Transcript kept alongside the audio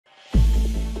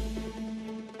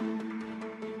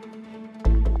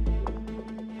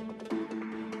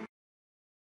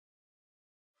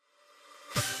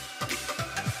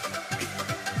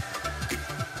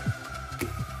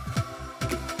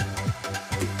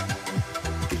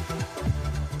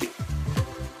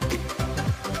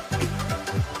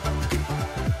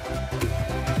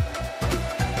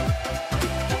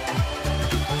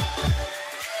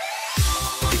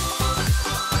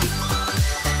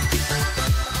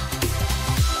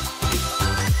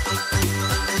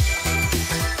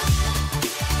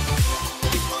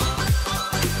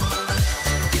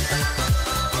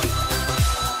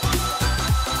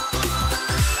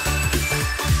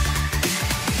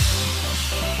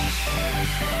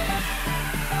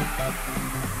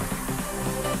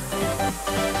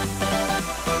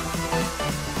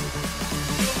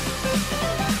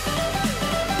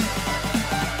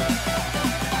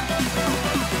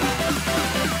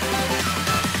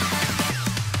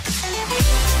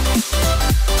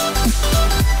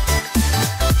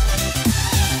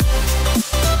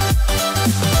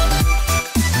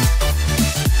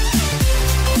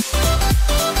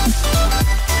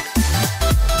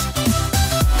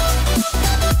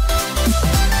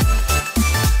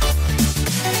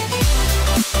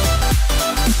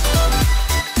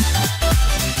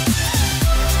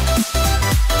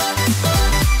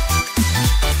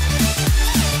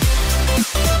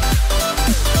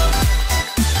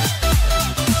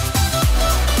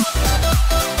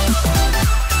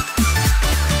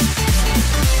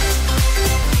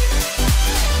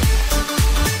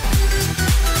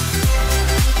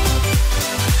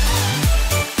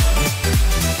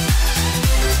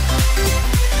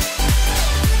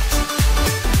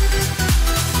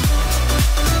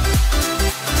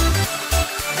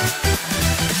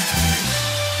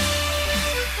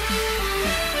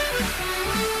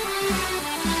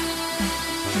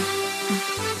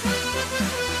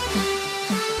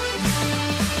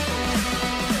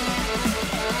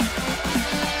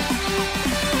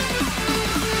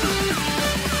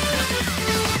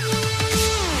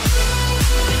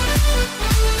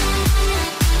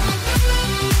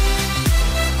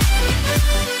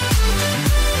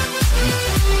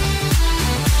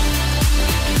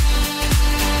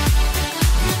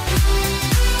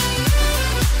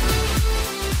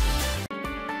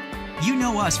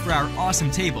us for our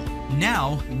awesome table.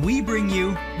 Now, we bring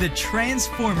you the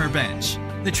Transformer Bench.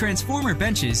 The Transformer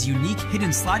Bench's unique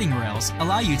hidden sliding rails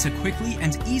allow you to quickly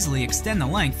and easily extend the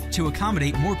length to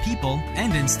accommodate more people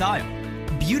and in style.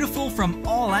 Beautiful from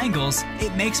all angles,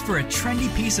 it makes for a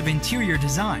trendy piece of interior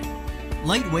design.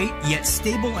 Lightweight yet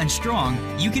stable and strong,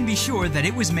 you can be sure that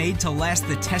it was made to last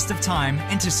the test of time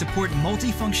and to support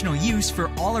multifunctional use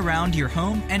for all around your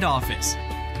home and office.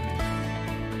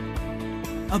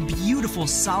 A beautiful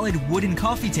solid wooden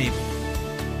coffee table.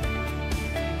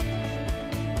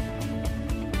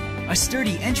 A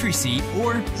sturdy entry seat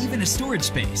or even a storage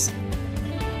space.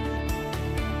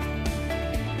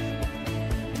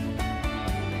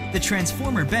 The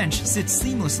Transformer Bench sits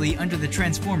seamlessly under the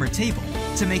Transformer Table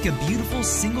to make a beautiful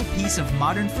single piece of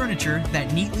modern furniture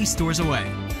that neatly stores away.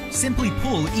 Simply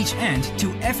pull each end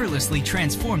to effortlessly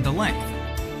transform the length.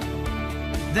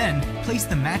 Then, place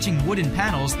the matching wooden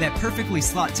panels that perfectly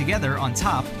slot together on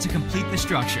top to complete the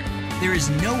structure. There is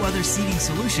no other seating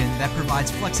solution that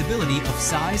provides flexibility of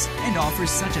size and offers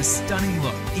such a stunning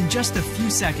look. In just a few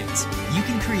seconds, you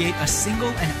can create a single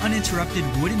and uninterrupted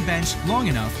wooden bench long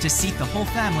enough to seat the whole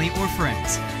family or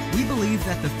friends. We believe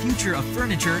that the future of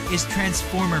furniture is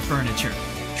Transformer furniture.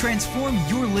 Transform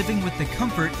your living with the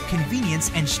comfort,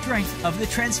 convenience, and strength of the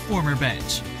Transformer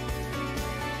Bench.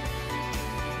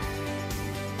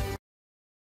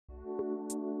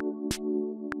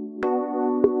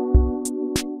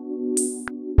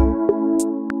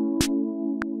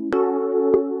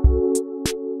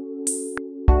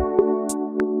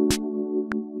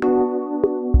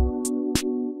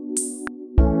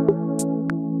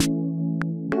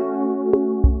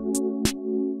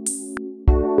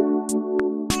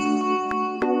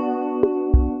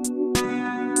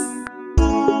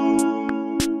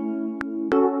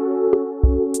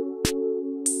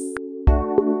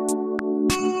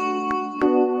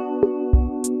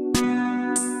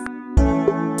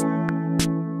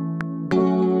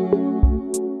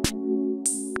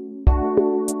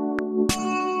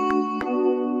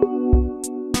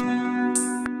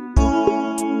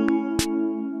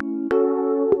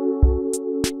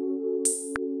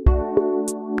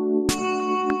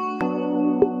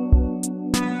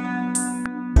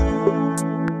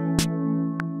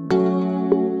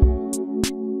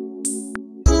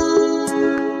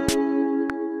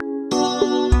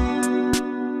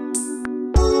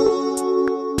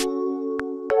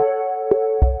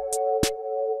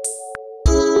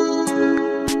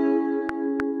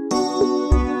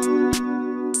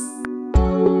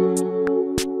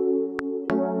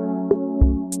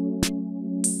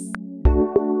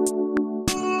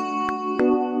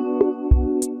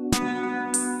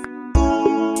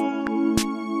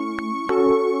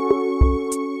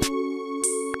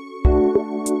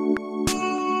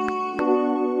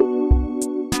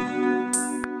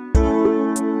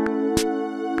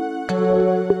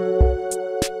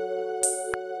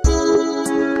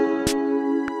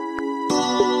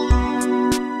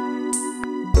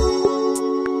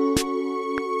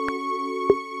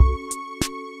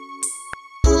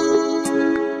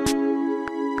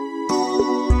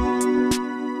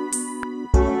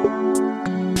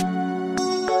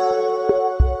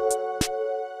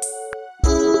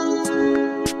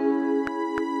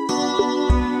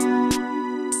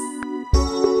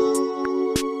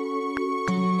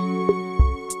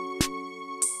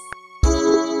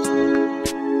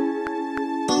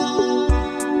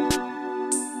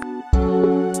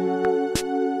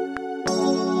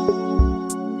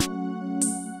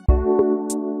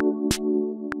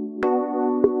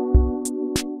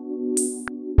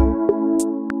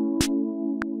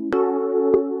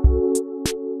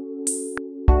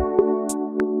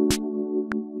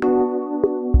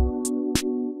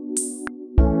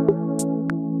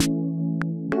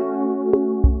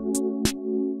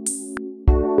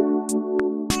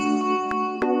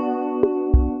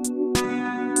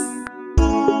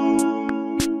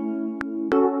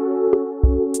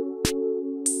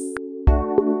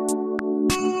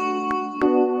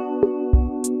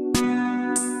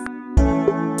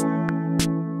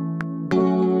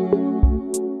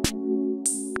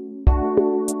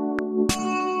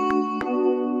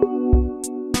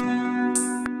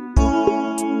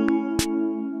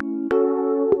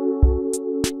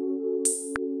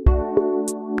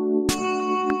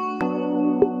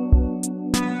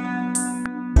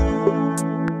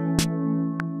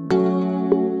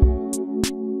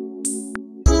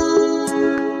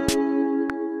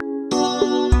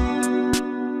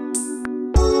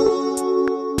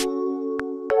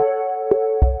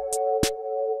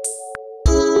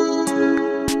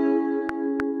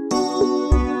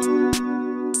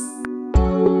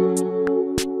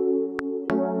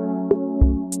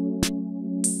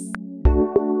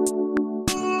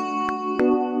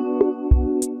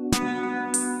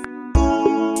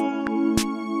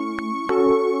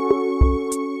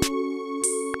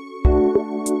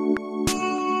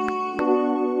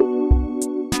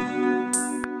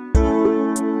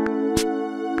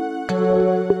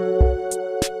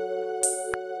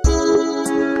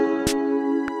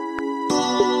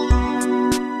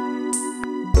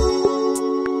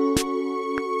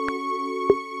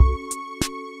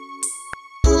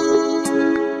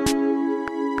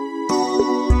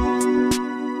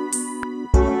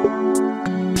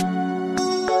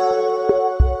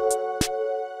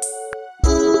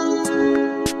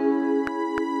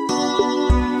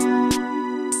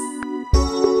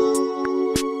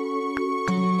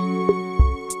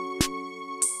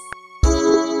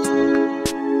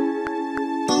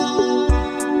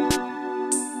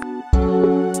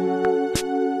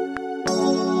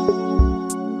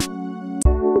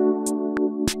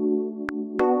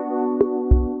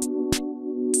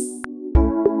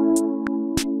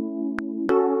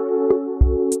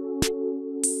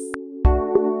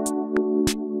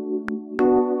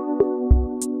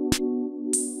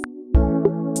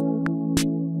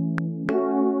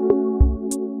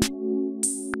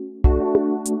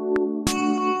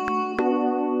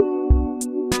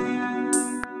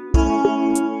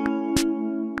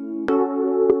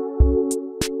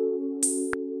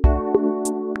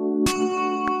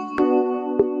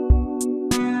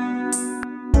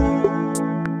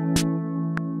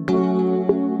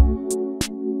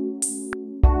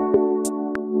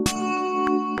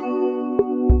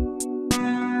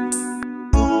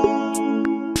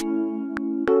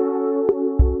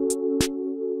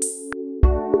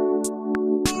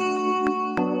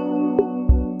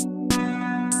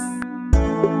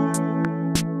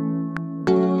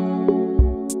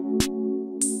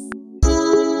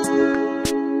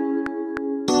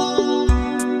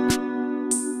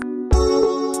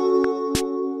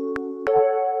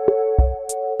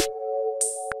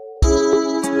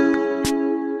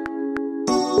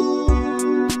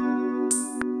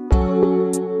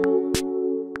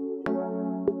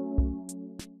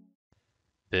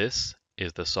 This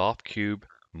is the soft cube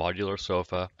modular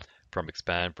sofa from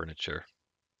Expand Furniture.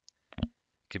 It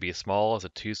could be as small as a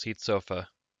 2-seat sofa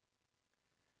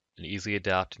and easily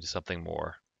adapt into something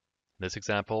more. In this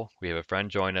example, we have a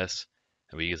friend join us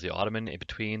and we use the ottoman in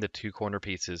between the 2 corner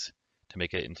pieces to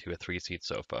make it into a 3-seat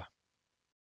sofa.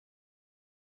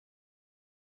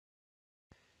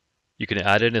 You can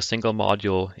add in a single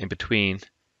module in between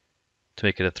to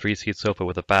make it a 3-seat sofa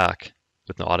with a back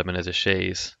with an ottoman as a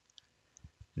chaise.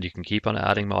 And you can keep on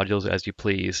adding modules as you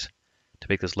please to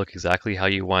make this look exactly how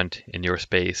you want in your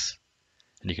space,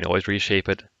 and you can always reshape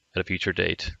it at a future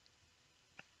date.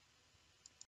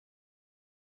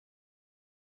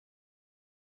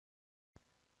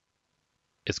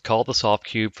 It's called the soft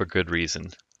cube for good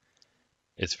reason.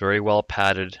 It's very well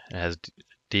padded and has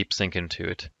deep sink into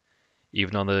it,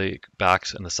 even on the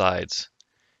backs and the sides.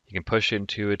 You can push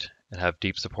into it and have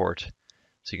deep support,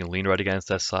 so you can lean right against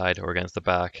that side or against the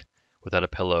back without a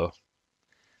pillow.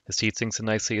 The seat sinks in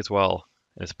nicely as well,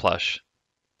 and it's plush,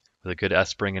 with a good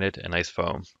S-spring in it and nice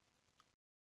foam.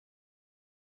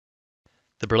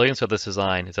 The brilliance of this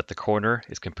design is that the corner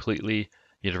is completely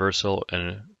universal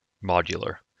and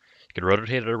modular. You can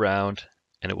rotate it around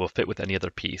and it will fit with any other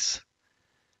piece.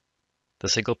 The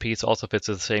single piece also fits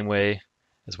the same way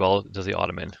as well does the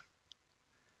ottoman.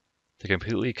 They're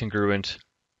completely congruent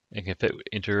and can fit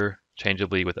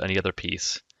interchangeably with any other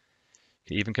piece.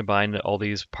 You can even combine all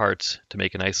these parts to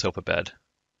make a nice sofa bed.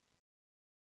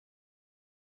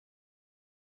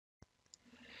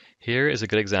 Here is a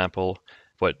good example of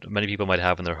what many people might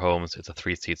have in their homes. It's a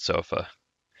 3-seat sofa.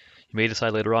 You may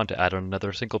decide later on to add on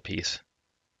another single piece,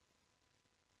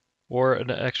 or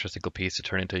an extra single piece to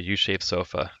turn into a U-shaped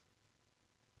sofa,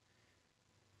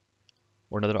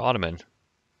 or another ottoman.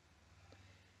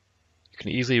 You can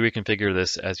easily reconfigure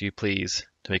this as you please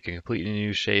to make a completely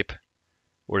new shape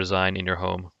or design in your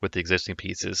home with the existing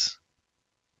pieces.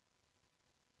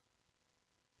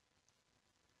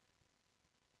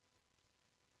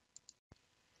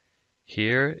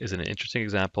 Here is an interesting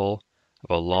example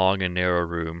of a long and narrow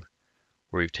room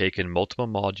where we've taken multiple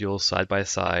modules side by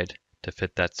side to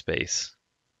fit that space.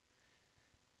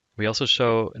 We also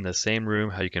show in the same room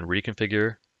how you can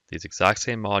reconfigure these exact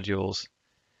same modules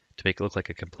to make it look like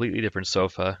a completely different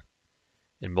sofa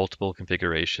in multiple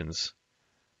configurations,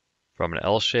 from an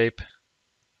L shape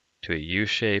to a U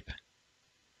shape.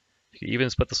 You can even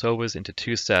split the sofas into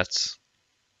 2 sets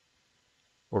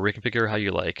or reconfigure how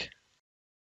you like.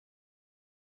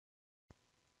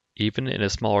 Even in a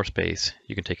smaller space,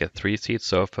 you can take a 3-seat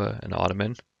sofa and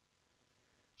ottoman,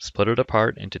 split it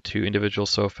apart into 2 individual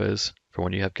sofas for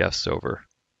when you have guests over.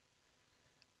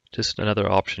 Just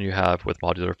another option you have with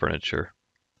modular furniture.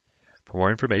 For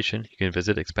more information, you can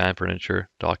visit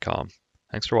expandfurniture.com.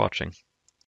 Thanks for watching.